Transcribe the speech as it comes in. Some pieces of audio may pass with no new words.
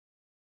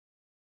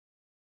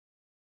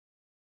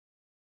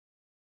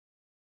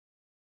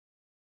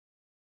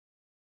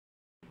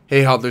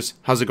Hey Hodlers,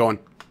 how's it going?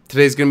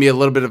 Today's going to be a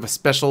little bit of a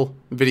special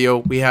video.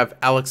 We have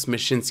Alex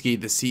Mashinsky,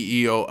 the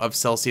CEO of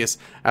Celsius.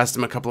 Asked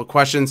him a couple of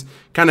questions,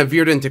 kind of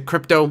veered into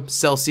crypto,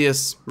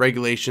 Celsius,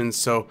 regulations,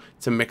 so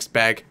it's a mixed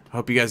bag. I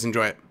hope you guys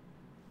enjoy it.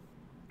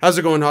 How's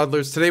it going,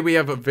 Hodlers? Today we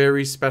have a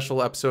very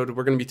special episode.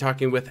 We're going to be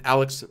talking with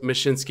Alex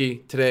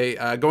Mashinsky today,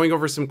 going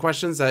over some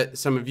questions that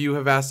some of you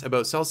have asked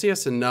about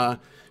Celsius and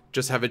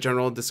just have a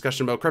general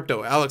discussion about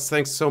crypto. Alex,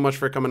 thanks so much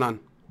for coming on.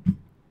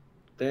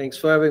 Thanks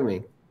for having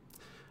me.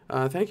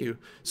 Thank you.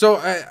 So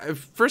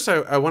first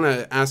I want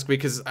to ask,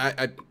 because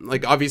I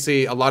like,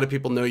 obviously a lot of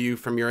people know you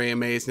from your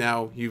AMAs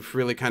now. You've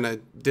really kind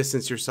of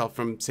distanced yourself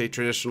from, say,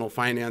 traditional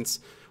finance,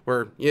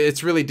 where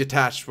it's really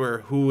detached, where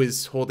who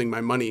is holding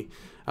my money.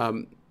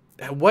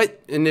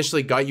 What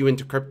initially got you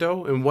into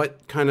crypto, and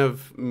what kind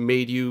of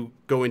made you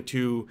go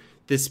into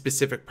this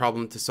specific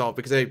problem to solve?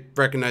 Because I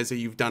recognize that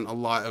you've done a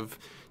lot of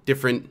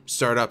different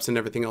startups and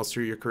everything else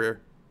through your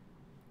career.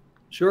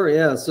 Sure,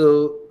 yeah.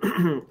 So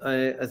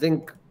I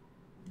think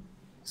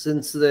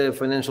since the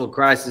financial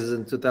crisis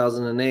in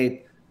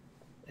 2008,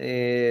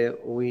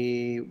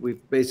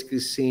 we've basically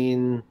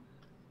seen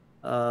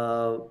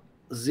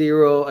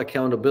zero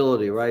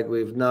accountability, right?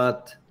 We've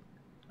not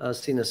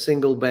seen a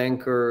single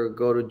banker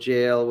go to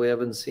jail. We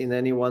haven't seen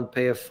anyone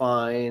pay a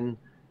fine.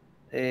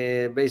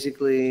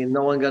 Basically,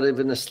 no one got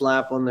even a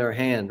slap on their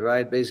hand,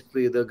 right?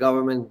 Basically, the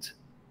government,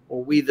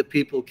 or we the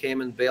people, came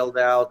and bailed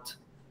out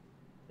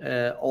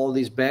all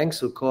these banks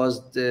who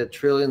caused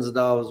trillions of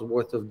dollars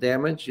worth of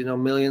damage. You know,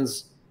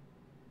 millions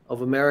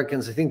of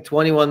Americans, I think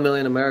 21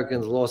 million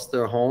Americans lost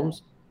their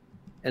homes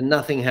and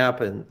nothing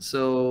happened.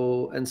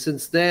 So, and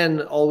since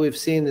then, all we've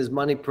seen is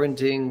money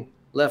printing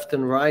left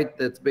and right.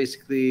 That's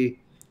basically,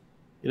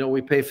 you know,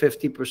 we pay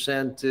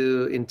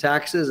 50% in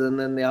taxes, and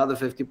then the other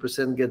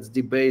 50% gets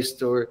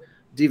debased or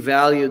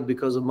devalued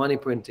because of money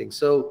printing.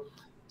 So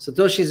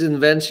Satoshi's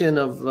invention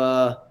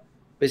of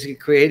basically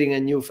creating a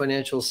new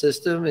financial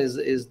system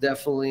is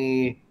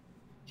definitely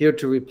here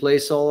to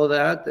replace all of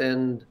that.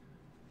 And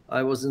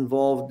I was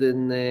involved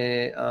in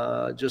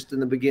just in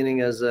the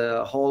beginning as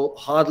a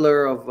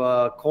hodler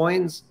of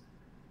coins,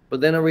 but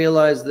then I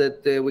realized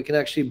that we can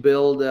actually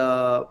build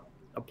a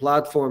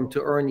platform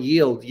to earn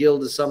yield.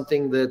 Yield is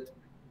something that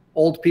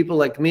old people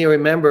like me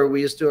remember.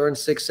 We used to earn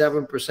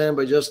 6-7%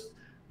 by just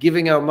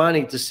giving our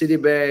money to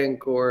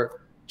Citibank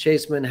or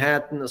Chase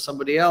Manhattan or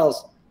somebody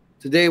else.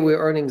 Today we're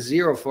earning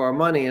zero for our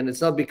money, and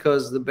it's not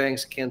because the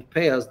banks can't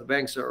pay us. The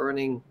banks are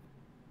earning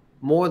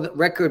more than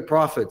record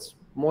profits,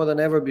 more than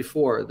ever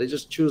before. They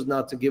just choose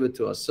not to give it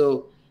to us.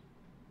 So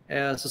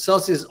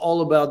Celsius is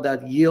all about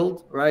that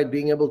yield, right?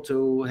 Being able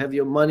to have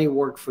your money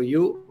work for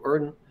you,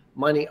 earn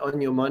money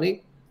on your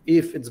money,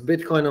 if it's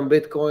Bitcoin on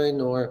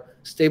Bitcoin or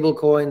stable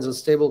coins on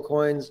stable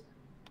coins,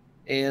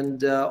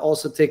 and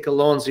also take a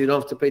loan so you don't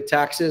have to pay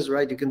taxes,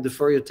 right? You can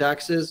defer your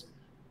taxes,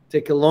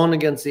 take a loan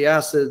against the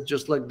asset,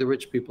 just like the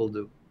rich people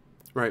do.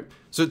 Right.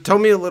 So tell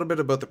me a little bit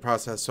about the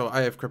process. So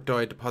I have crypto,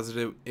 I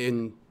deposited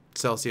in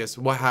Celsius.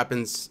 What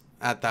happens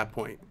at that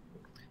point?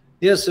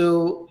 Yeah,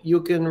 so you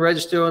can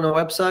register on a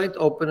website,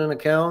 open an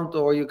account,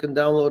 or you can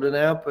download an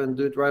app and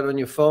do it right on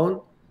your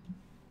phone.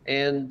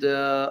 And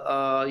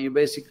you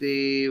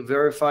basically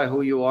verify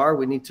who you are.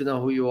 We need to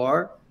know who you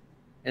are.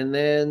 And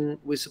then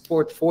we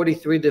support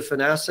 43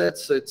 different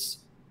assets. So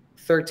it's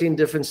 13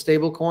 different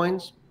stable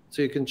coins.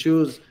 So you can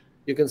choose,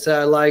 you can say,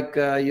 I like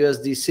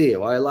USDC,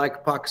 or I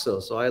like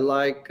Paxos, or I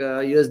like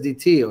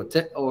USDT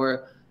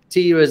or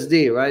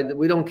TUSD, right?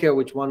 We don't care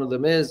which one of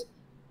them is.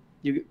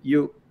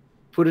 You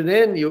put it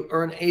in, you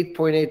earn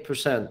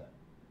 8.8%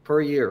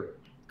 per year,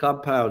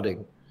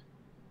 compounding.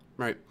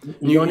 Right.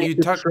 You don't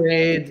need to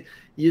trade.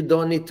 You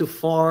don't need to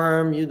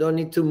farm. You don't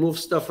need to move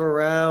stuff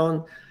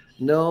around.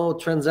 No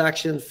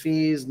transaction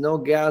fees, no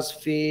gas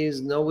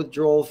fees, no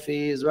withdrawal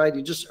fees, right?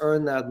 You just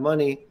earn that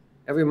money.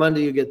 Every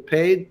Monday you get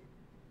paid.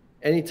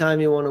 Anytime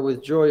you want to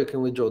withdraw, you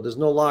can withdraw. There's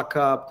no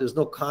lockup. There's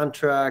no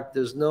contract.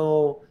 There's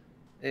no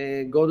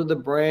go to the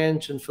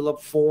branch and fill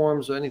up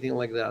forms or anything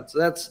like that. So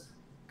that's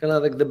kind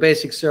of like the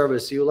basic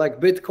service. You like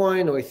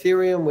Bitcoin or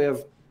Ethereum? We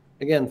have,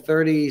 again,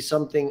 30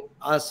 something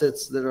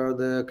assets that are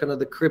the kind of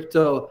the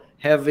crypto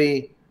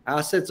heavy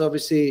assets,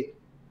 obviously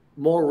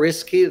more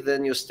risky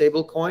than your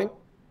stable coin.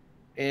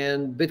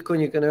 And Bitcoin,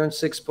 you can earn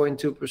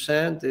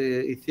 6.2%.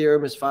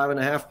 Ethereum is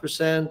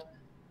 5.5%.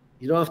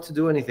 You don't have to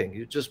do anything.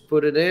 You just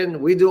put it in.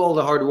 We do all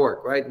the hard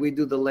work, right? We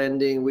do the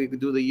lending, we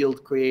do the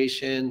yield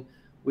creation,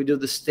 we do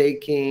the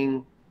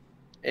staking,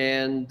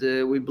 and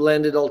we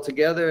blend it all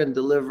together and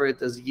deliver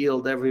it as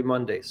yield every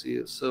Monday.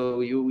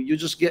 So you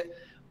just get,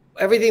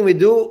 everything we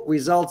do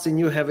results in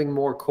you having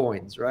more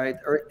coins, right?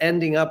 Or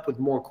ending up with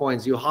more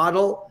coins. You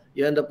hodl,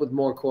 you end up with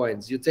more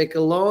coins. You take a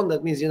loan,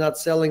 that means you're not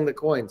selling the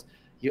coins.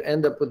 You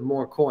end up with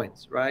more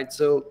coins, right?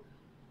 So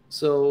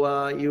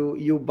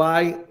you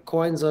buy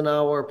coins on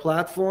our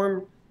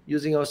platform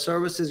using our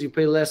services. You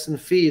pay less in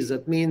fees.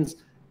 That means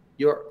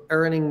you're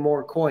earning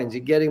more coins.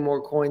 You're getting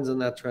more coins on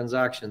that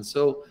transaction.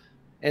 So,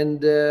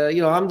 and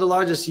you know, I'm the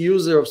largest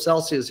user of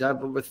Celsius. I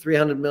have over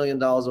 $300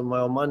 million of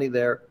my own money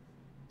there.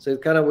 So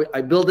it kind of,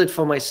 I built it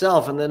for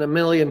myself, and then 1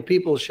 million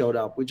people showed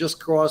up. We just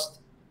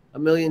crossed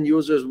 1 million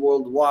users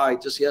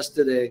worldwide just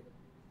yesterday.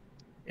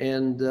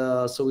 And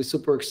so we're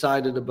super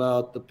excited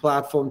about the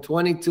platform.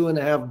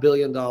 $22.5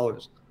 billion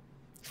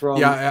from.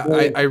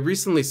 Yeah, I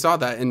recently saw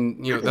that,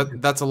 and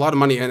that's a lot of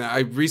money. And I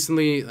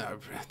recently,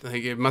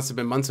 like it must have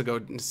been months ago,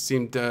 it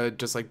seemed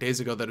just like days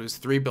ago, that it was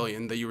 3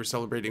 billion, that you were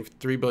celebrating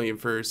 3 billion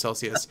for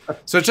Celsius.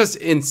 So it's just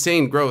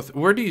insane growth.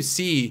 Where do you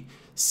see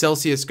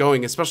Celsius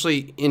going,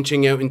 especially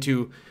inching out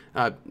into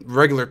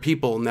regular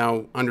people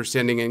now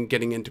understanding and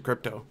getting into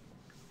crypto?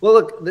 Well,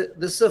 look,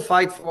 this is a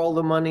fight for all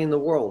the money in the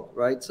world,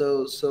 right?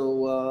 So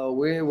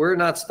we're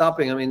not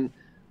stopping. I mean,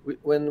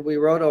 when we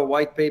wrote our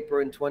white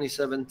paper in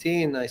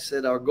 2017, I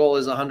said our goal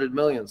is 100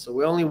 million. So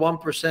we're only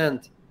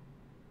 1%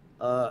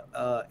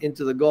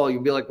 into the goal.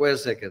 You'd be like, wait a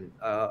second,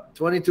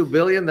 22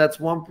 billion, that's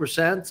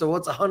 1%. So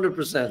what's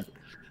 100%?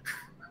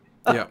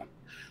 Yeah.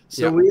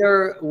 So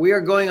we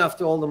are going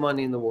after all the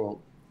money in the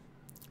world.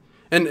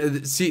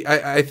 And see,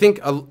 I think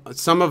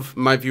some of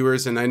my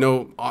viewers, and I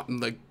know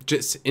like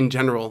just in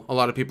general, a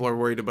lot of people are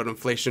worried about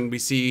inflation. We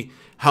see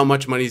how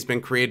much money has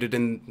been created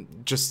in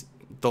just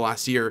the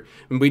last year,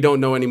 and we don't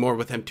know anymore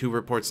with M2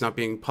 reports not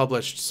being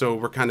published. So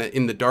we're kind of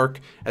in the dark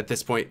at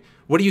this point.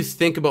 What do you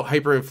think about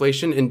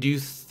hyperinflation? And do you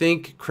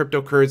think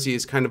cryptocurrency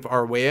is kind of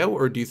our way out,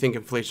 or do you think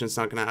inflation is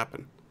not going to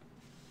happen?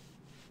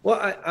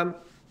 Well, I'm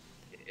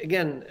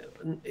again,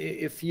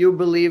 if you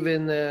believe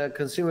in the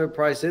consumer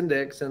price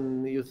index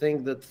and you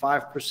think that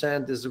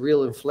 5% is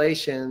real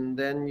inflation,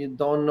 then you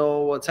don't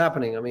know what's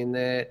happening. I mean,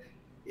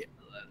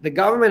 the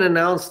government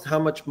announced how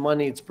much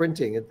money it's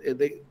printing.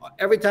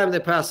 Every time they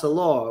pass a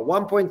law,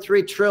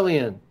 1.3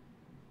 trillion,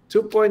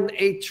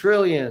 2.8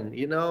 trillion,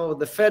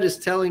 the Fed is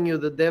telling you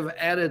that they've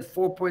added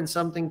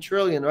 4-point-something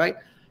trillion, right?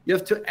 You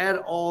have to add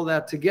all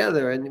that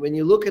together. And when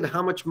you look at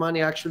how much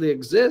money actually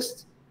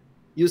exists,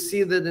 you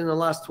see that in the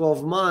last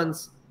 12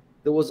 months,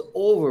 there was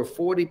over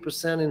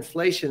 40%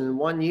 inflation in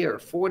 1 year,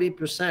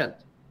 40%,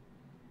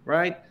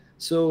 right?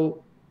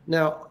 So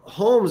now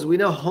we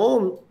know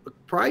home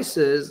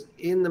prices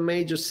in the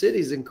major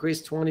cities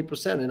increased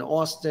 20%. In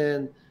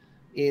Austin,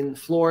 in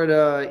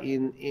Florida,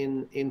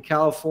 in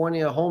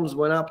California, homes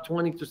went up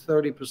 20 to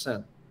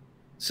 30%.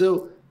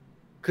 So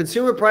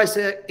consumer price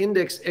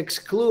index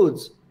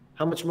excludes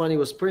how much money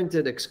was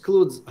printed,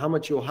 excludes how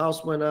much your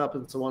house went up,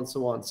 and so on and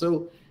so on.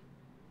 So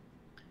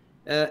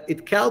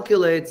it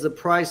calculates the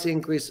price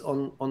increase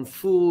on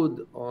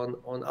food,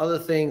 on other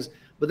things,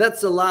 but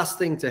that's the last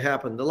thing to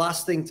happen. The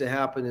last thing to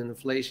happen in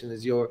inflation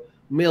is your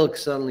milk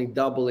suddenly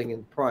doubling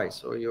in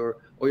price, or your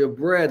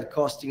bread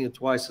costing you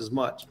twice as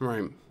much.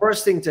 Right.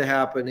 First thing to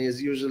happen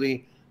is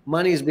usually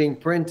money is being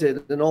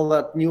printed, and all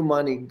that new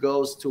money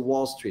goes to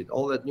Wall Street.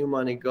 All that new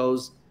money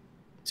goes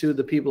to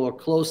the people who are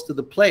close to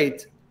the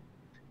plate.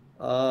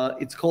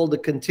 It's called the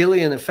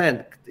Cantillon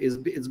effect.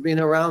 It's been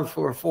around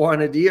for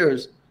 400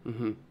 years.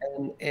 Mm-hmm.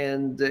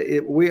 And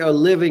we are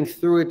living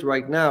through it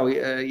right now.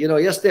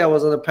 Yesterday I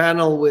was on a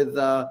panel with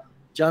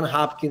Johns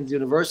Hopkins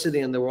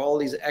University, and there were all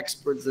these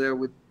experts there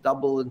with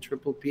double and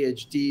triple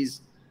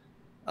PhDs.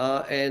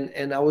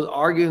 And I was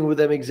arguing with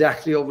them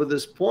exactly over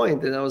this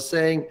point. And I was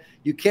saying,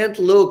 you can't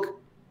look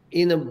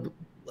in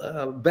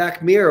a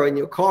back mirror in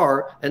your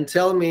car and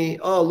tell me,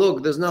 oh,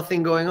 look, there's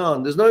nothing going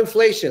on. There's no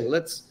inflation.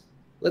 Let's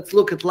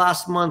look at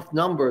last month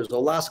numbers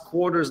or last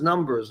quarter's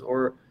numbers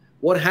or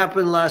what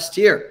happened last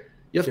year.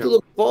 You have to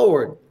look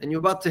forward, and you're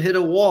about to hit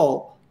a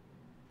wall.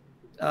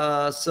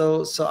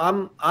 So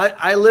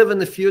I live in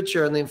the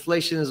future, and the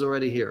inflation is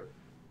already here.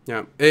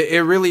 Yeah,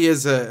 it really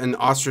is an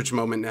ostrich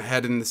moment, a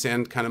head in the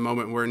sand kind of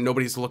moment where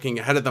nobody's looking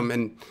ahead of them,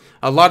 and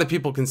a lot of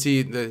people can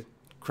see the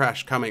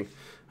crash coming.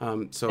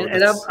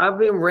 I've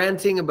been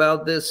ranting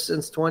about this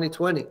since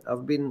 2020.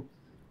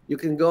 You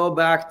can go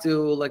back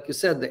to, like you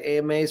said, the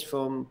AMAs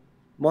from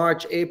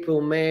March,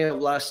 April, May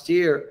of last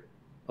year,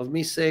 of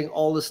me saying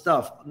all this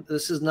stuff.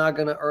 This is not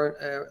going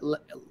to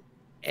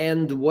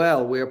end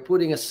well. We are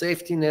putting a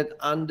safety net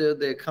under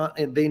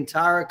the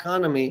entire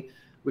economy.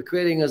 We're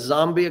creating a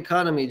zombie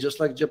economy,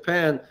 just like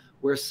Japan.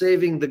 We're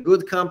saving the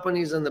good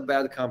companies and the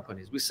bad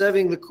companies. We're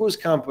saving the cruise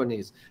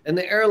companies and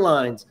the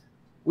airlines.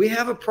 We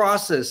have a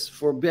process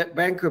for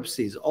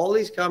bankruptcies. All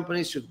these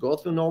companies should go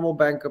through normal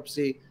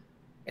bankruptcy,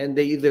 and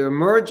they either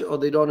emerge or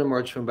they don't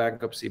emerge from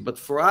bankruptcy. But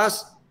for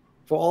us,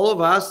 for all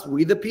of us,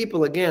 we the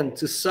people, again,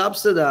 to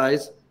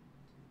subsidize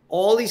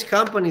all these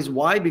companies.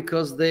 Why?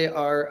 Because they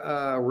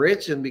are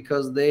rich and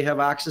because they have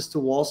access to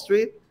Wall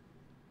Street.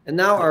 And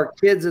now our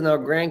kids and our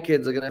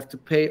grandkids are going to have to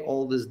pay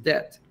all this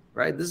debt,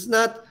 right? This is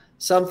not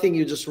something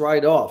you just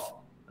write off,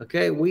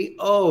 okay? We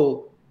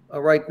owe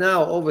right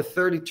now over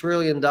 $30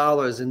 trillion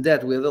in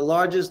debt. We're the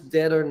largest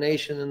debtor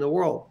nation in the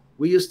world.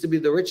 We used to be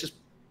the richest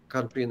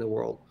country in the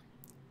world,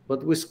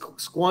 but we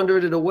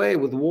squandered it away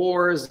with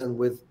wars and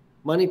with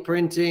money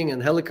printing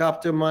and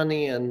helicopter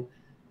money and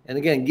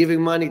again, giving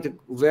money to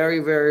very,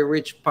 very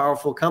rich,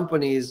 powerful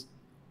companies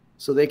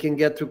so they can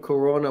get through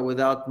Corona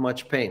without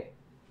much pain.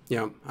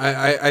 Yeah,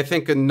 I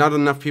think not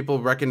enough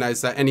people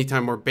recognize that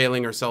anytime we're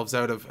bailing ourselves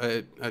out of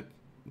a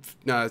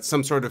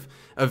some sort of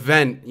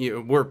event,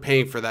 we're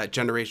paying for that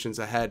generations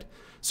ahead.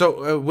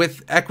 So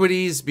with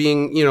equities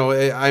being,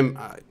 I'm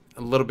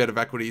a little bit of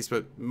equities,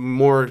 but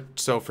more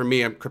so for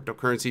me, I'm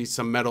cryptocurrency,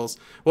 some metals.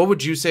 What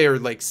would you say are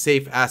like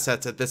safe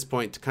assets at this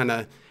point to kind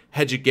of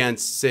hedge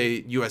against,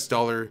 say, US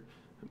dollar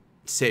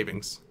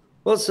savings?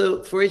 Well,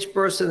 so for each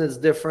person, it's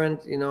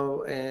different.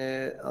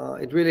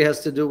 It really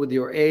has to do with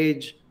your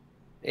age.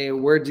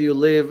 Where do you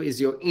live? Is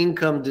your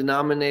income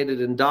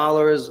denominated in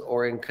dollars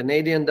or in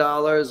Canadian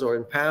dollars or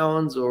in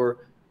pounds or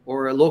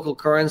a local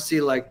currency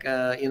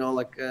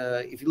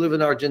if you live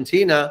in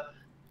Argentina,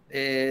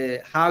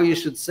 how you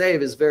should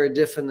save is very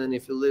different than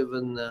if you live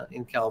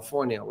in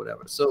California or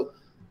whatever. So,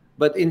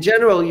 but in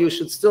general, you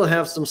should still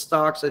have some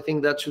stocks. I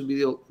think that should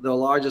be the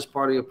largest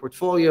part of your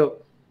portfolio.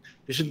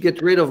 You should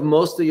get rid of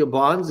most of your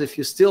bonds. If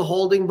you're still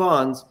holding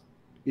bonds,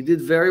 you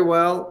did very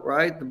well,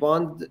 right? The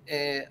bond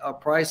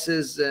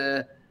prices,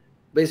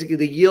 basically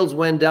the yields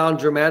went down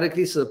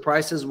dramatically, so the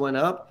prices went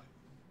up.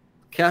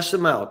 Cash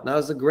them out. Now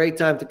is a great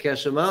time to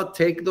cash them out.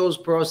 Take those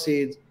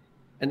proceeds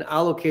and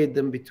allocate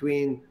them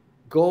between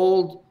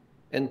gold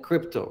and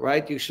crypto,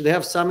 right? You should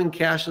have some in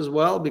cash as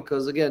well,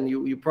 because again,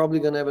 you're probably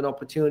going to have an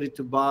opportunity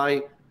to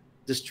buy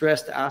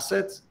distressed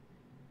assets.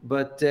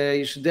 But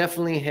you should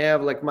definitely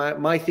have, like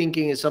my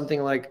thinking is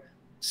something like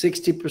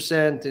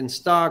 60% in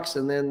stocks,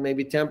 and then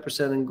maybe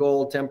 10% in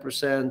gold,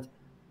 10%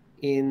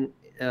 in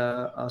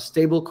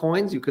stable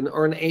coins. You can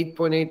earn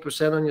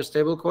 8.8% on your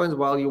stable coins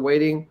while you're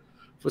waiting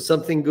for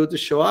something good to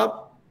show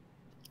up,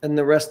 and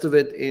the rest of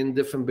it in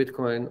different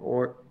Bitcoin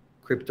or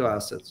crypto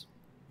assets.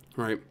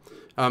 Right.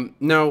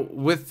 Now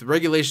with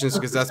regulations,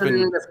 because that's been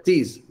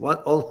NFTs.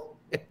 What? Oh,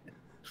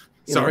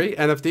 sorry,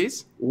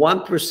 NFTs?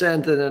 1%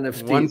 in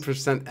NFTs.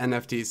 1%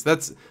 NFTs.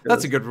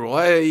 That's a good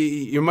rule.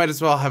 You might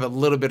as well have a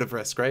little bit of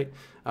risk, right?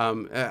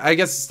 I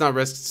guess it's not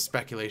risk, it's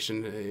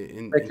speculation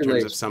in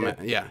terms of some,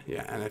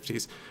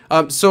 NFTs.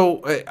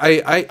 So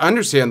I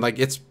understand, like,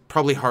 it's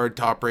probably hard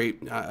to operate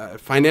a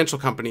financial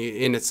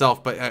company in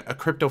itself, but a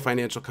crypto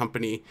financial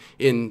company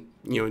in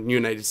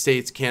United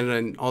States, Canada,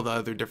 and all the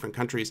other different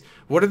countries.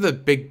 What are the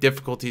big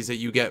difficulties that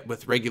you get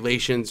with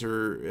regulations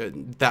or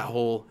that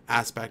whole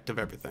aspect of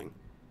everything?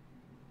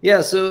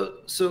 Yeah, so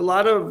a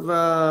lot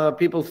of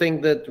people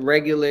think that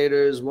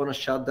regulators want to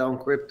shut down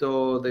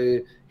crypto.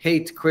 They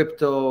hate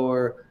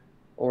crypto,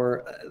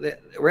 or the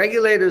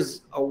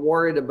regulators are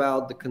worried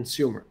about the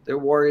consumer. They're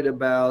worried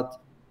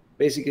about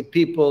basically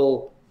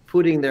people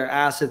putting their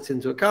assets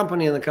into a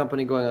company and the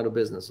company going out of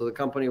business, or the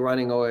company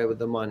running away with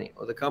the money,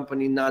 or the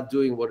company not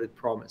doing what it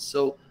promised.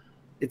 So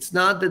it's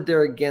not that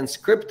they're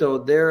against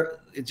crypto.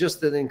 It's just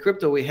that in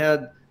crypto we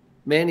had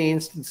many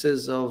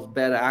instances of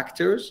bad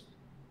actors.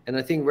 And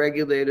I think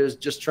regulators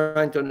just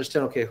trying to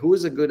understand, okay, who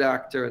is a good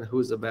actor and who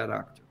is a bad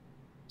actor.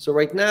 So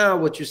right now,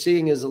 what you're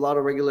seeing is a lot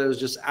of regulators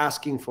just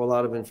asking for a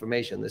lot of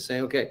information. They're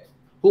saying, okay,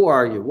 who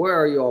are you? Where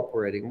are you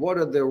operating? What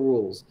are the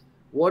rules?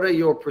 What are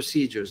your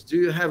procedures? Do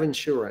you have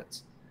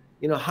insurance?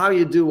 How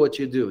you do what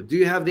you do? Do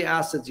you have the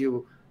assets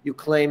you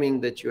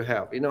claiming that you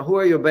have? Who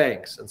are your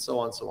banks? And so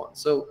on and so on.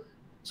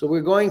 So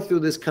we're going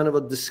through this kind of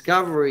a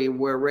discovery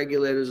where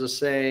regulators are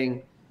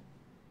saying,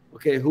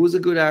 okay, who's a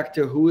good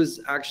actor? Who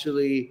is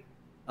actually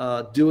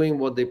doing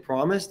what they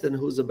promised, and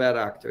who's a bad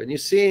actor? And you're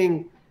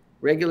seeing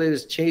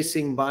regulators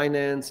chasing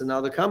Binance and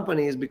other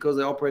companies because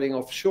they're operating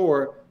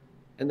offshore,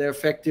 and they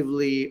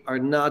effectively are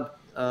not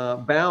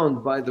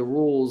bound by the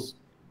rules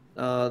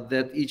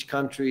that each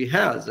country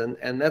has.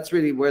 And that's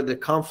really where the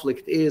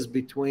conflict is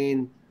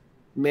between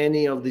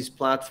many of these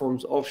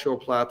platforms, offshore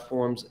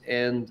platforms,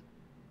 and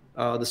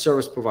the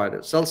service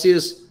providers.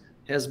 Celsius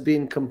has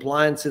been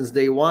compliant since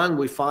day one.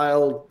 We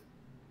filed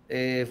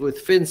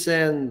with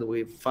FinCEN,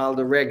 we filed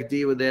a Reg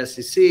D with the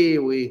SEC.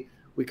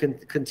 We can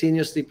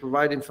continuously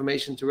provide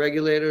information to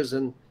regulators,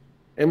 and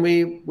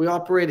we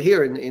operate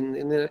here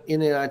in the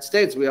United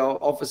States. We have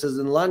offices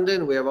in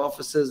London. We have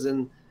offices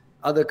in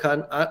other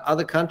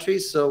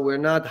countries. So we're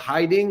not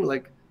hiding.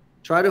 Like,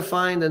 try to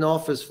find an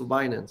office for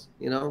Binance.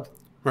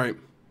 Right.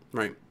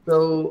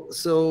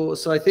 So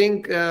I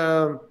think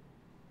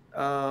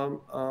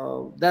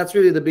that's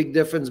really the big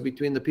difference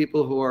between the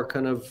people who are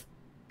kind of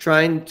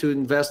trying to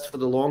invest for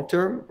the long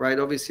term, right?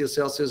 Obviously,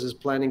 Celsius is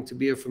planning to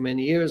be here for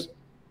many years,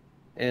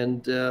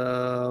 and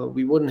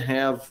we wouldn't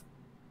have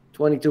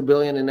 22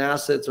 billion in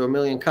assets or 1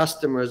 million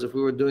customers if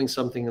we were doing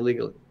something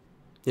illegally.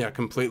 Yeah,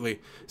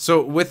 completely.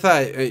 So with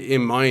that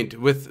in mind,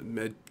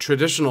 with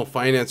traditional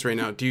finance right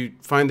now, do you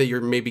find that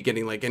you're maybe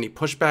getting like any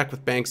pushback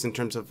with banks in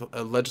terms of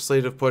a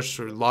legislative push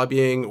or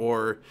lobbying,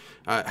 or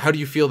how do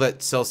you feel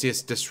that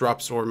Celsius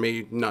disrupts or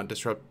may not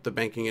disrupt the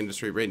banking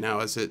industry right now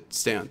as it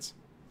stands?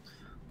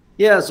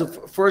 Yeah, so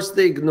first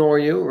they ignore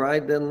you,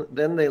 right?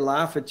 Then they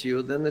laugh at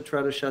you. Then they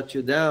try to shut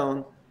you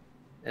down,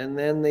 and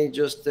then they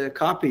just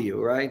copy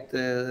you, right?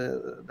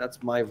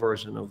 That's my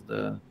version of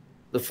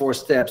the 4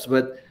 steps.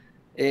 But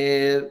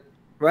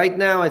right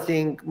now, I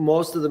think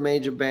most of the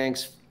major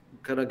banks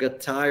kind of got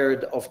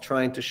tired of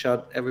trying to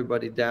shut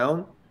everybody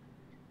down,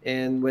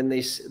 and when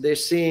they're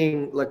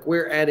seeing, like,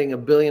 we're adding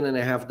 $1.5 billion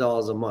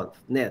a month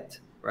net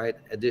right?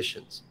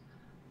 Additions.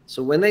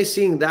 So when they're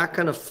seeing that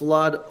kind of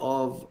flood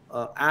of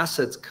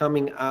assets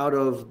coming out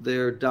of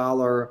their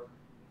dollar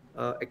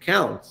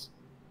accounts,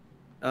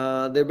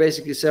 they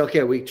basically say,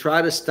 okay, we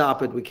try to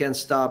stop it, we can't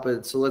stop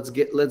it, so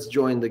let's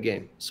join the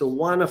game. So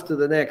one after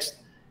the next,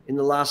 in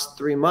the last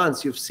 3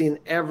 months, you've seen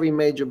every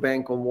major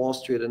bank on Wall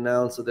Street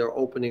announce that they're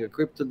opening a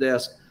crypto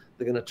desk.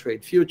 They're going to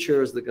trade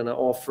futures. They're going to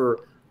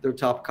offer their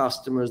top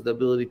customers the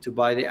ability to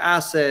buy the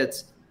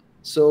assets.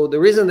 So the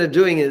reason they're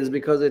doing it is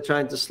because they're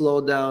trying to slow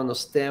down or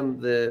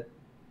stem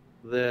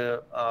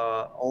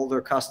all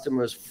their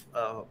customers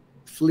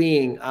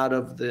fleeing out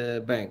of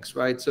the banks,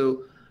 right?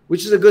 So,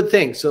 which is a good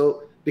thing.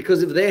 So,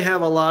 because if they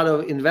have a lot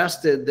of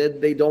invested,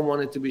 that they don't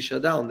want it to be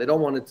shut down. They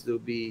don't want it to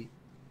be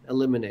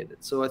eliminated.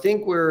 So I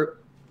think we're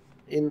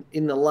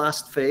in the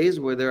last phase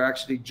where they're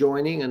actually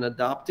joining and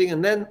adopting,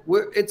 and then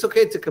it's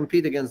okay to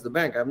compete against the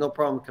bank. I have no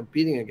problem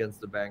competing against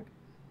the bank,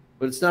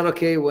 but it's not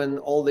okay when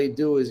all they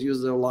do is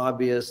use their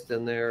lobbyists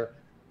and their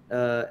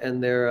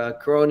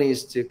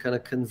cronies to kind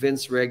of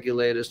convince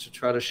regulators to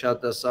try to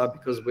shut us up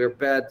because we're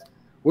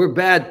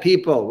bad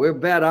people, we're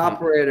bad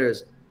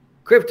operators.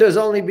 Crypto is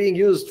only being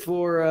used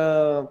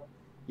for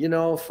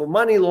for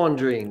money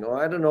laundering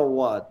or I don't know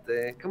what.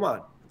 Come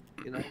on,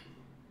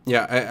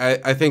 Yeah,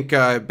 I think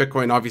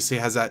Bitcoin obviously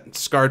has that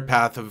scarred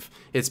path of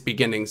its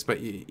beginnings, but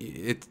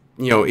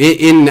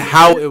in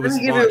how it was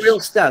launched. Let me give you real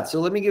stats. So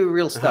let me give you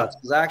real stats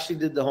because I actually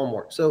did the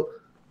homework. So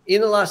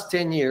in the last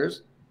 10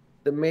 years,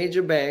 the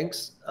major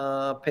banks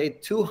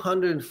paid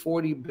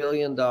 $240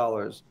 billion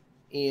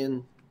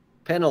in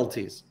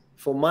penalties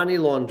for money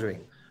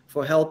laundering,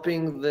 for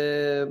helping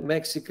the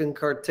Mexican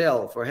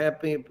cartel, for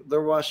helping the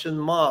Russian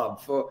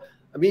mob,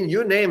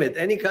 you name it,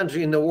 any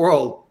country in the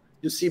world,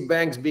 you see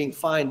banks being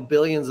fined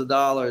billions of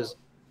dollars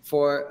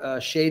for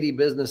shady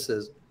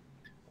businesses.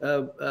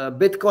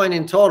 Bitcoin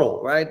in total,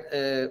 right?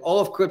 All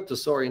of crypto,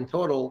 in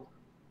total,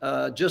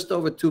 just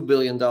over $2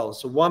 billion.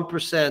 So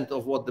 1%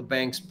 of what the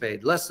banks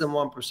paid, less than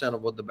 1%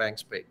 of what the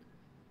banks paid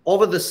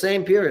over the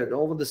same period,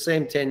 over the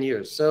same 10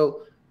 years.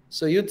 So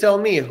you tell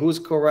me who's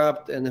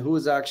corrupt and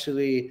who's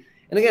actually,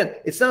 and again,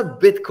 it's not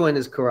Bitcoin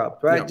is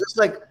corrupt, right? No. Just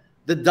like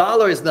the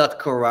dollar is not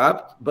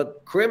corrupt,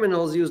 but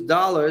criminals use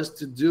dollars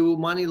to do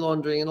money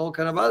laundering and all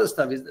kind of other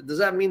stuff. Does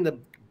that mean the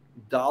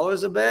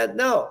dollars are bad?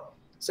 No,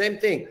 same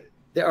thing.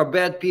 There are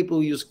bad people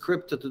who use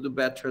crypto to do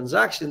bad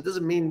transactions. It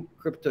doesn't mean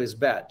crypto is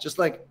bad. Just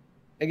like,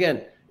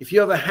 again, if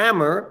you have a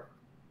hammer,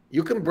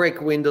 you can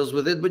break windows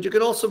with it, but you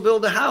can also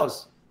build a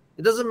house.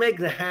 It doesn't make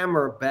the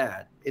hammer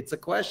bad. It's a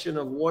question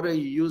of what are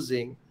you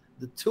using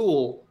the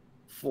tool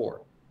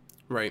for.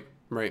 Right.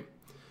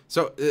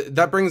 So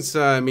that brings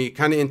me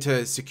kind of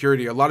into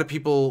security. A lot of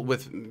people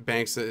with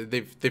banks,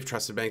 they've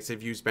trusted banks,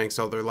 they've used banks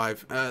all their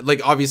life.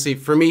 Like obviously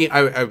for me,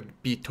 I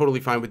would be totally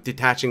fine with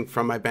detaching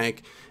from my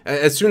bank.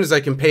 As soon as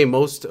I can pay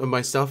most of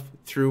my stuff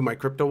through my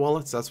crypto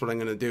wallets, that's what I'm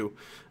going to do.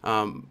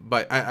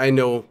 But I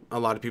know a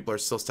lot of people are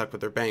still stuck with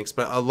their banks.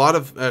 But a lot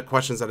of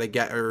questions that I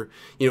get are,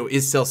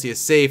 is Celsius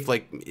safe?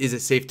 Like, is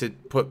it safe to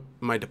put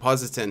my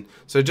deposits in?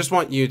 So I just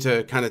want you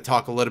to kind of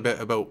talk a little bit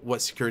about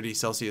what security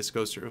Celsius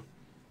goes through.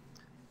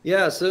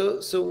 Yeah,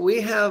 so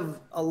we have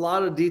a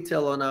lot of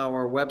detail on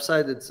our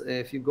website. It's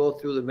if you go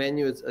through the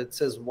menu, it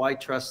says "Why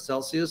Trust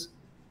Celsius,"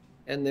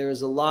 and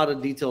there's a lot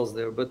of details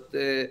there. But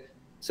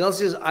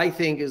Celsius, I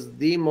think, is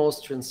the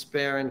most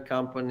transparent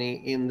company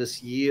in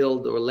this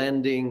yield or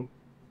lending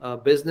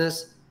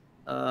business.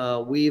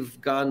 We've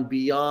gone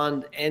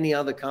beyond any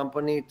other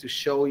company to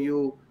show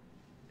you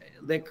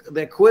the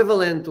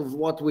equivalent of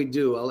what we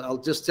do. I'll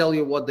just tell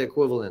you what the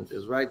equivalent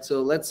is, right?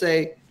 So let's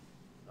say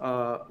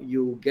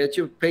you get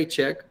your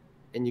paycheck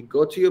and you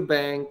go to your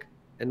bank,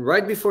 and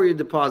right before you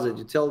deposit,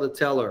 you tell the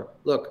teller,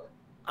 look,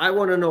 I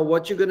want to know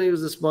what you're going to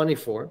use this money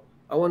for.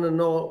 I want to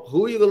know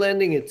who you're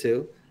lending it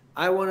to.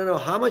 I want to know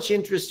how much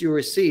interest you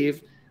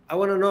receive. I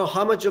want to know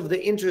how much of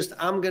the interest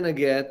I'm going to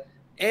get.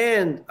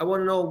 And I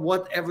want to know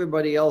what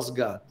everybody else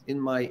got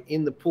in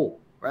the pool,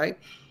 right?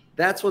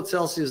 That's what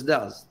Celsius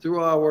does.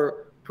 Through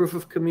our proof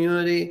of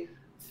community,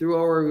 through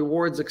our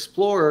rewards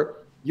explorer,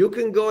 you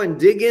can go and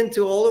dig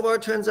into all of our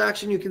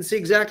transactions. You can see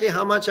exactly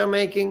how much I'm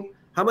making,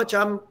 how much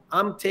I'm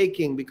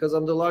taking, because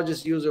I'm the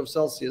largest user of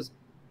Celsius,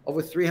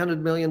 over $300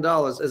 million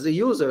as a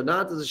user,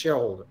 not as a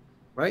shareholder,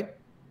 right?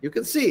 You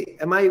can see,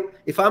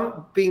 if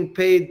I'm being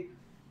paid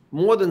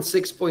more than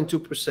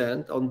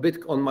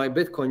 6.2% on my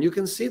Bitcoin, you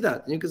can see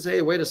that. And you can say,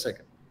 hey, wait a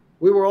second.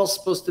 We were all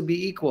supposed to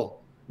be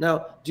equal.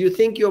 Now, do you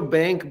think your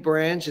bank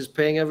branch is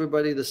paying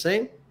everybody the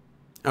same?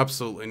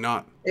 Absolutely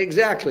not.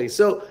 Exactly.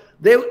 So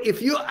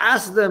if you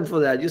ask them for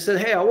that, you said,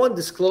 hey, I want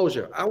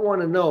disclosure. I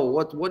want to know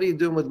what are you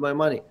doing with my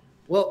money?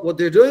 Well, what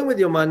they're doing with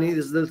your money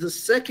is that the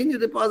second you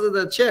deposit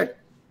that check,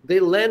 they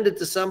lend it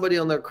to somebody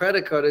on their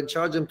credit card and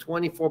charge them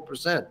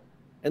 24%.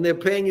 And they're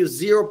paying you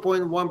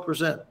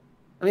 0.1%.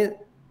 I mean,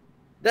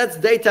 that's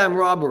daytime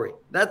robbery.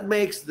 That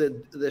makes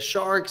the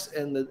sharks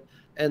and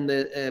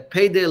the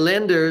payday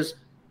lenders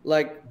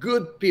like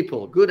good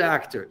people, good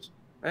actors,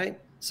 right?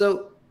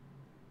 So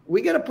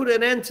we got to put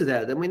an end to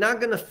that. And we're not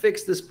going to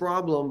fix this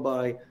problem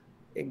by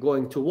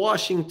going to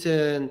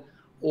Washington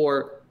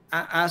or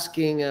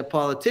asking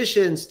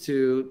politicians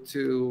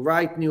to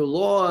write new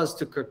laws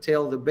to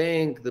curtail the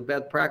bank, the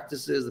bad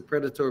practices, the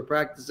predatory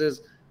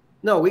practices.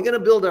 No, we're going to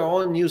build our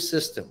own new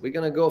system. We're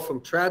going to go from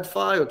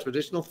TradFi or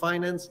traditional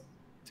finance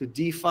to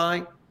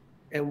DeFi,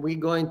 and we're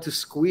going to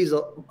squeeze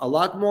a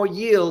lot more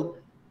yield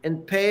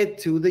and pay it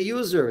to the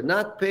user,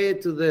 not pay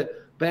it to the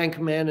bank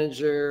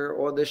manager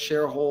or the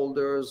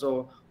shareholders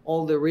or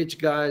all the rich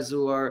guys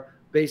who are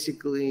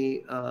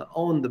basically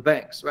own the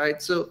banks,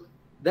 right? So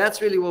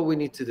that's really what we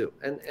need to do.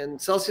 And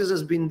Celsius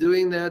has been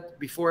doing that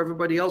before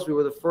everybody else. We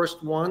were the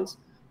first ones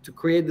to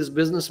create this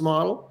business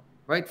model,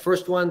 right?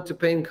 First one to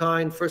pay in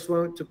kind, first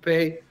one to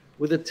pay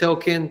with a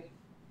token.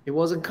 It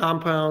wasn't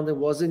Compound, it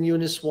wasn't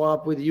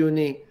Uniswap with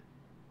Uni.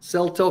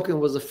 Cell Token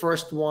was the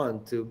first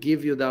one to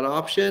give you that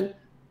option,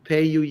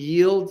 pay you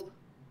yield,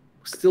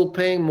 still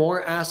paying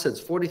more assets,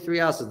 43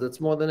 assets. That's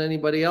more than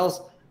anybody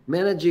else,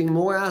 managing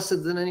more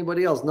assets than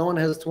anybody else. No one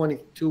has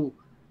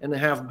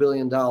 $22.5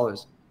 billion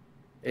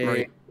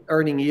Right.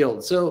 earning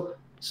yield. So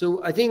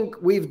I think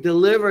we've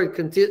delivered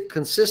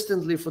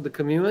consistently for the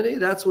community.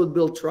 That's what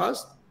built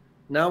trust.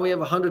 Now we have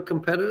 100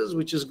 competitors,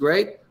 which is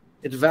great.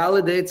 It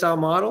validates our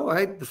model,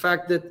 right? The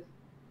fact that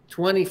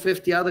 20,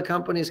 50 other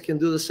companies can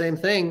do the same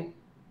thing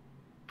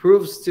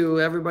proves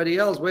to everybody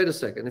else, wait a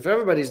second, if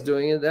everybody's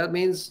doing it, that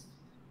means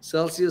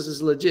Celsius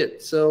is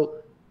legit. So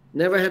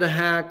never had a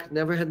hack,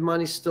 never had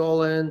money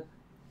stolen.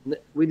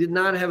 We did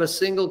not have a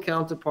single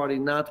counterparty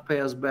not pay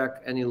us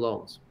back any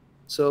loans.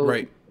 So,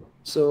 right.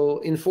 So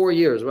in 4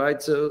 years,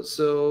 right?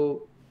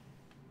 So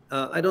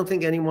I don't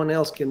think anyone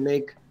else can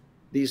make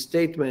these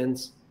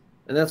statements,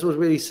 and that's what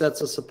really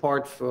sets us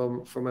apart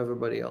from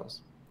everybody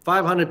else.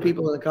 500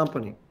 people in the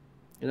company,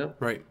 you know?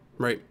 Right,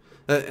 right.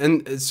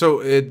 And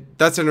so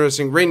that's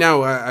interesting. Right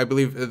now, I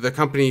believe the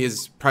company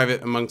is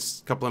private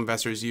amongst a couple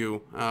investors,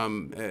 you.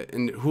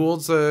 And who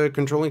holds the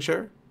controlling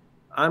share?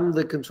 I'm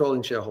the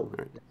controlling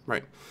shareholder.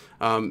 Right.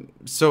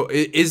 So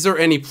is there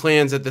any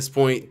plans at this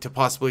point to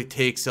possibly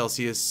take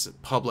Celsius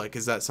public?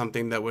 Is that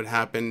something that would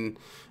happen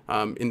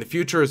in the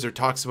future? Is there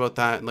talks about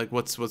that? Like,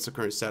 what's the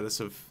current status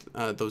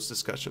of those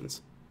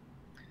discussions?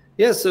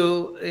 Yeah,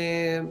 so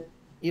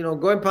you know,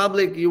 going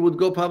public, you would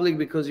go public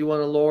because you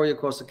want to lower your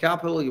cost of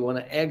capital, you want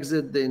to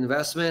exit the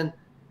investment.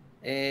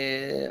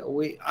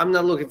 I'm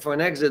not looking for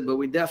an exit, but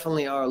we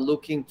definitely are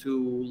looking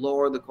to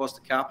lower the cost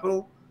of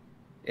capital,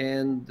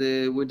 and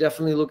we're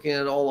definitely looking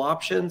at all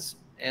options,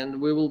 and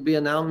we will be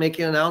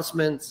making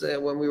announcements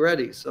when we're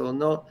ready. So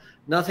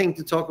nothing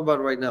to talk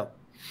about right now.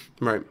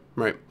 Right,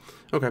 right.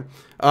 Okay.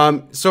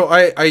 So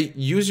I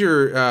use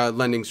your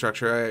lending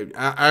structure.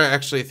 I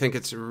actually think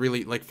it's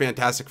really like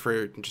fantastic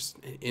for just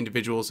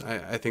individuals.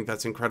 I think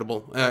that's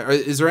incredible.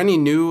 Is there any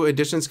new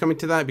additions coming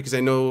to that? Because I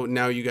know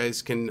now you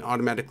guys can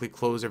automatically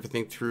close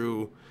everything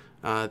through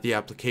the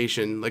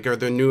application. Like, are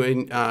there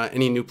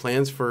any new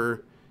plans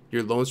for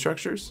your loan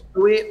structures?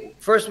 We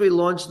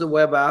launched the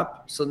web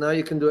app, so now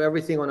you can do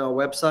everything on our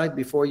website.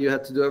 Before you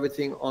had to do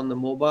everything on the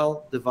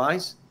mobile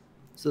device.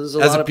 So there's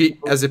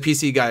as a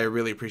PC guy, I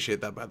really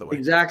appreciate that, by the way.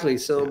 Exactly.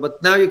 So, yeah.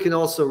 But now you can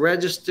also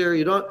register.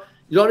 You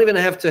don't even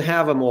have to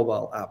have a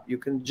mobile app. You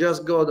can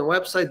just go to the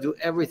website, do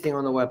everything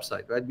on the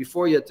website, right?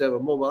 Before you had to have a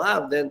mobile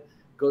app, then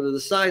go to the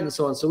site and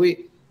so on. So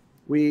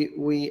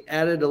we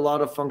added a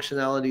lot of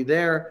functionality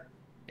there.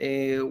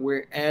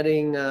 We're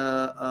adding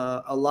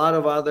a lot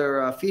of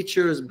other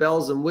features,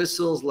 bells and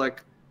whistles,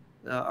 like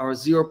our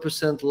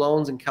 0%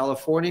 loans in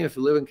California. If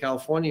you live in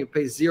California, you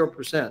pay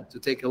 0% to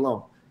take a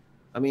loan.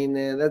 I mean,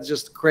 that's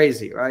just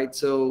crazy, right?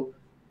 So,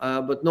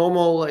 but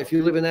normal, if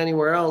you live in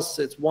anywhere else,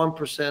 it's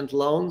 1%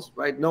 loans,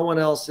 right? No one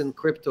else in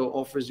crypto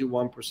offers you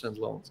 1%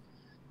 loans.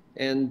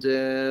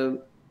 And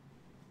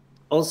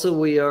also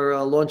we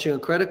are launching a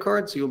credit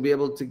card. So you'll be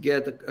able to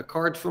get a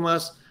card from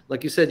us.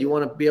 Like you said, you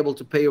want to be able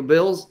to pay your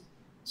bills.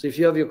 So if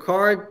you have your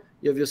card,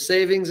 you have your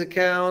savings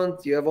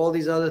account, you have all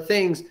these other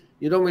things,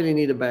 you don't really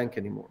need a bank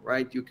anymore,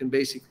 right? You can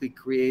basically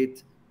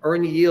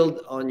earn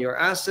yield on your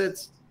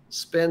assets,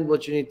 spend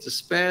what you need to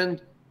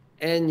spend,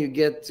 and you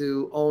get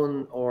to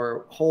own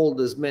or hold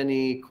as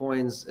many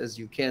coins as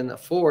you can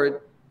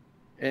afford,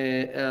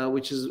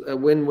 which is a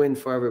win-win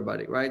for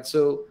everybody, right?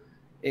 So,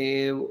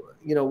 you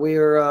know,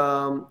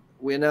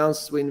 we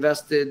announced we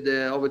invested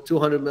over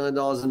 $200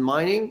 million in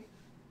mining.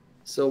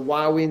 So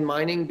why are we in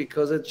mining?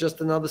 Because it's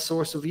just another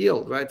source of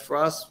yield, right? For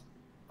us,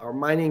 our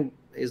mining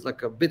is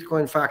like a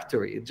Bitcoin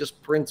factory. It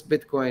just prints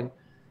Bitcoin,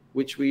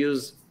 which we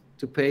use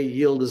to pay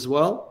yield as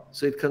well.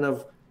 So it kind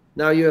of,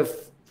 now you have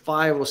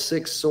 5 or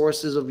 6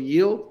 sources of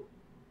yield,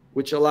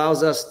 which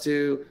allows us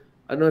to,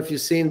 I don't know if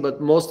you've seen,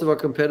 but most of our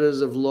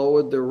competitors have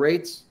lowered their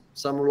rates.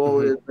 Some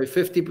lowered it by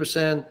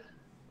 50%.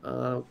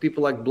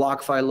 People like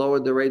BlockFi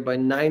lowered the rate by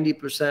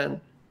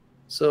 90%.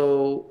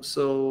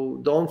 So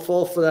don't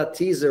fall for that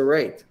teaser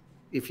rate.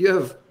 If you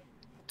have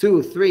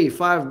 2, 3,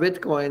 5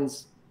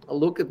 Bitcoins,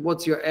 look at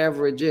what's your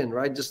average in,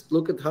 right? Just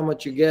look at how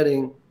much you're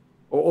getting,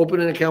 or open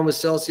an account with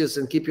Celsius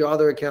and keep your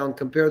other account,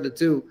 compare the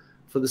two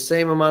for the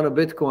same amount of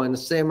Bitcoin, the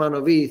same amount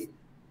of ETH,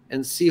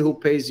 and see who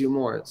pays you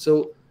more.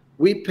 So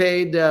We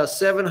paid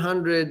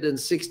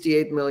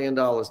 $768 million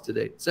to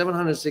date.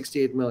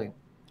 $768 million.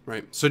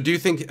 Right. So do you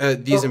think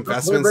these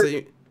investments that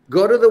you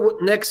go to the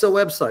Nexa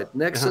website,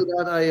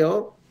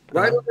 nexa.io,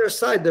 right on their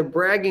side, they're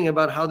bragging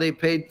about how they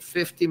paid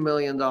 $50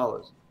 million.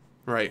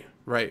 Right.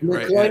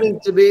 They're claiming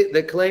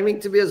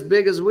to be as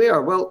big as we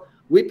are. Well,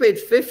 we paid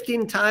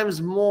 15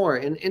 times more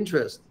in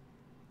interest.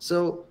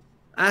 So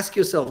ask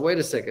yourself, wait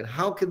a second,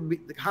 how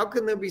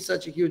can there be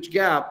such a huge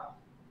gap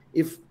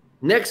if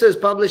Nexa is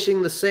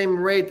publishing the same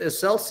rate as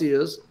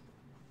Celsius?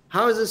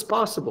 How is this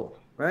possible,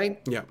 right?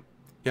 Yeah.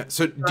 Yeah.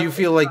 So do you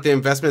feel like the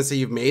investments that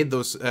you've made,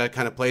 those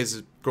kind of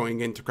plays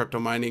going into crypto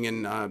mining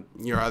and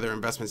your other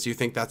investments, do you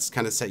think that's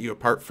kind of set you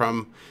apart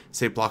from,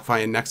 say,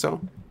 BlockFi and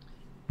Nexo?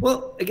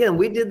 Well, again,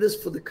 we did this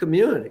for the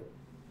community.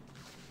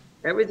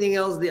 Everything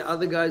else the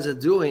other guys are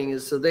doing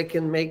is so they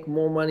can make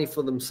more money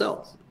for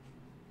themselves,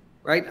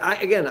 right? I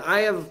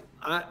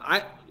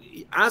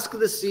ask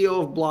the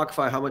CEO of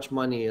BlockFi how much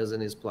money he has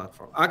in his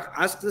platform.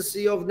 Ask the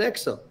CEO of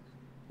Nexo.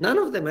 None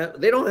of them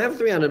they don't have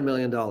 $300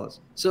 million.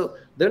 So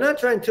they're not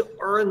trying to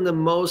earn the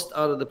most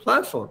out of the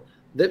platform.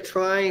 They're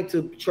trying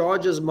to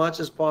charge as much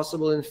as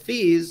possible in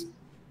fees,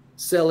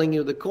 selling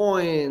you the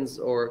coins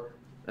or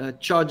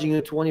charging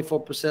you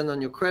 24% on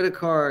your credit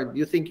card.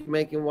 You think you're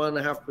making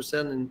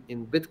 1.5%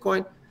 in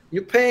Bitcoin?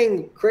 You're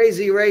paying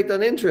crazy rate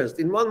on interest.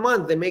 In 1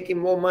 month, they're making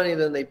more money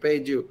than they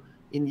paid you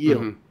in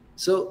yield.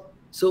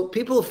 So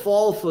people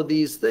fall for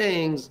these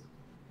things,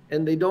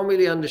 and they don't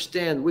really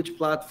understand which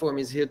platform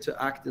is here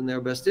to act in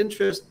their best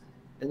interest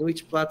and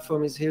which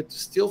platform is here to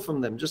steal from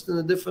them, just in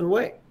a different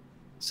way.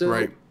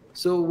 So,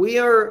 so we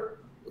are,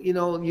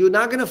 you're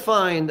not going to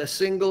find a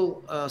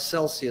single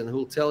Celsian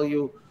who'll tell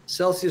you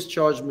Celsius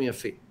charged me a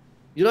fee.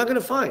 You're not going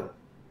to find.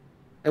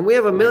 And we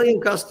have 1 million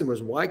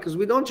customers. Why? Because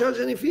we don't charge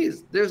any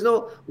fees. There's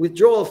no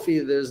withdrawal fee.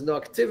 There's no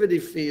activity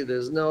fee.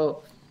 There's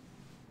no,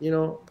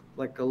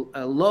 like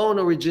a loan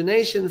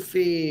origination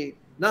fee,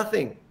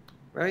 nothing,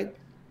 right?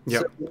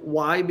 Yep. So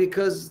why?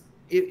 Because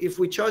if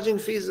we're charging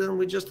fees, then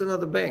we're just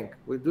another bank.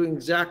 We're doing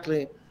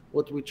exactly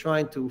what we're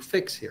trying to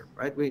fix here,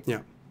 right?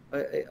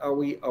 Are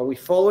we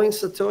following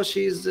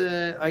Satoshi's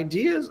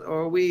ideas,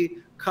 or are we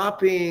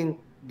copying,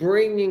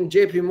 bringing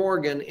JP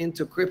Morgan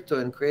into crypto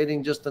and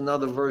creating just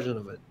another version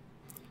of it?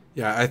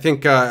 Yeah, I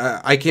think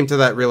I came to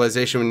that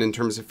realization in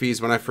terms of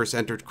fees when I first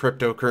entered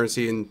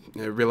cryptocurrency and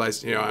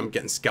realized, I'm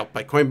getting scalped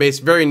by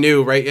Coinbase. Very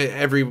new, right?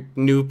 Every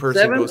new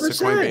person 7%. goes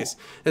to Coinbase.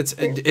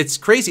 It's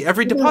crazy.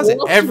 Every deposit,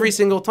 every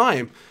single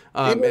time.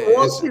 Even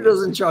Wall Street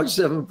doesn't charge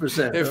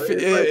 7%.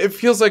 It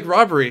feels like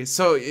robbery.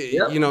 So,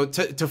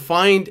 to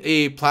find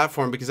a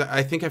platform, because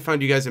I think I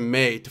found you guys in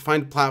May, to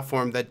find a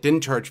platform that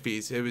didn't charge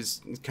fees, it was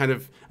kind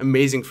of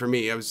amazing for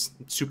me. I was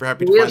super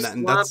happy to find that.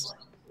 And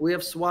we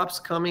have swaps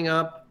coming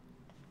up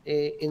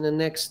in the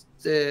next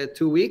 2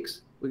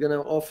 weeks. We're going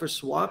to offer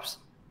swaps,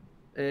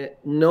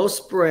 no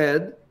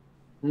spread,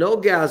 no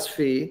gas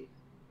fee,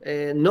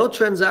 no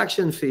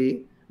transaction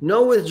fee,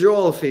 no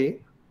withdrawal fee.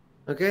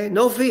 Okay,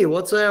 no fee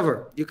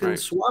whatsoever. You can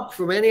swap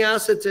from any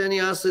asset to any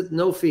asset,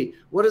 no fee.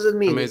 What does it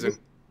mean? Amazing.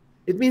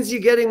 It means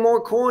you're getting more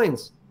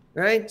coins,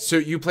 right? So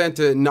you plan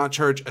to not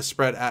charge a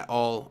spread at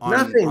all?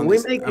 Nothing. We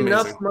make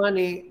enough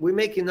money. We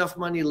make enough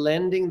money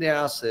lending the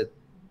asset,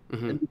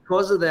 and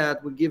because of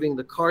that, we're giving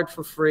the card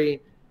for free.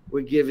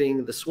 We're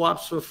giving the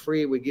swaps for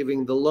free. We're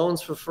giving the loans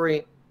for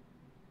free,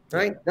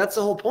 right? That's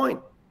the whole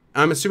point.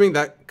 I'm assuming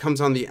that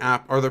comes on the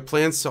app. Are there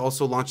plans to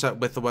also launch that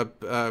with the web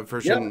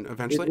version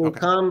eventually? It will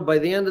come by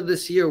the end of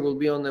this year. We'll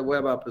be on the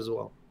web app as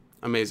well.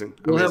 Amazing.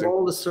 We'll have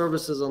all the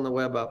services on the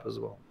web app as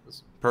well.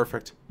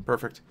 Perfect.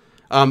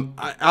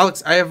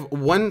 Alex, I have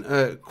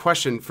one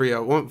question for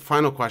you. One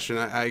final question,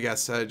 I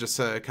guess, just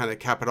to kind of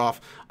cap it off.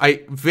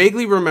 I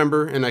vaguely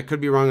remember, and I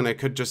could be wrong, and I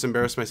could just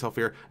embarrass myself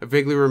here. I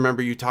vaguely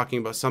remember you talking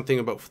about something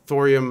about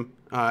thorium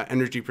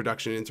energy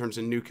production in terms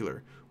of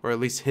nuclear, or at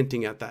least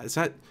hinting at that. Is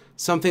that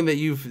something that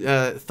you've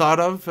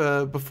thought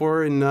of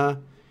before in the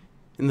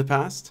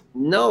past?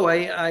 No,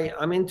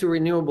 I'm into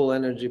renewable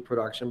energy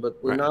production, but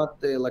we're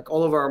not like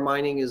all of our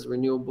mining is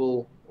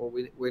renewable, or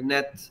we're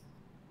net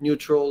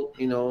neutral,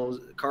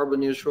 carbon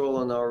neutral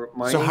on our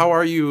mining. So how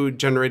are you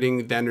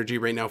generating the energy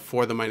right now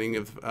for the mining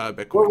of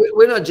Bitcoin? Well,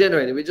 we're not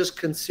generating. We're just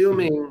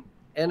consuming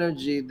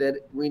energy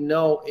that we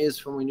know is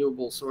from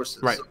renewable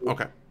sources. Right. So,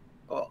 okay.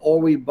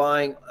 Or we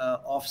buying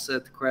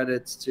offset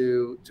credits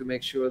to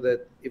make sure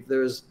that if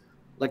there's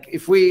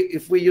if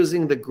we're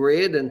using the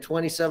grid and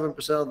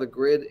 27% of the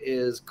grid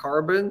is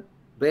carbon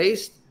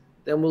based,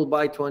 then we'll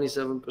buy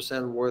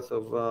 27% worth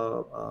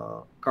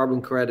of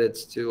carbon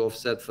credits to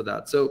offset for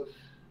that. So,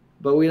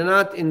 but we are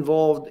not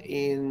involved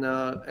in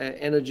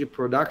energy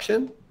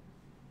production,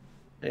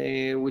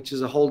 which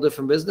is a whole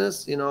different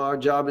business. Our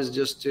job is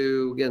just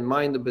to, again,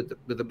 mine the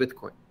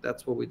Bitcoin.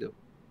 That's what we do.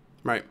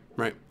 Right.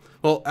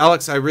 Well,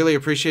 Alex, I really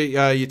appreciate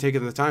you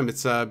taking the time.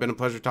 It's been a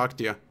pleasure talking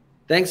to you.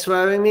 Thanks for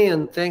having me,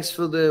 and thanks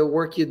for the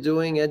work you're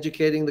doing,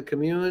 educating the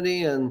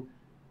community and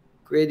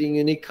creating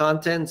unique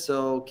content.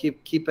 So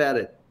keep at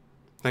it.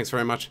 Thanks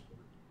very much.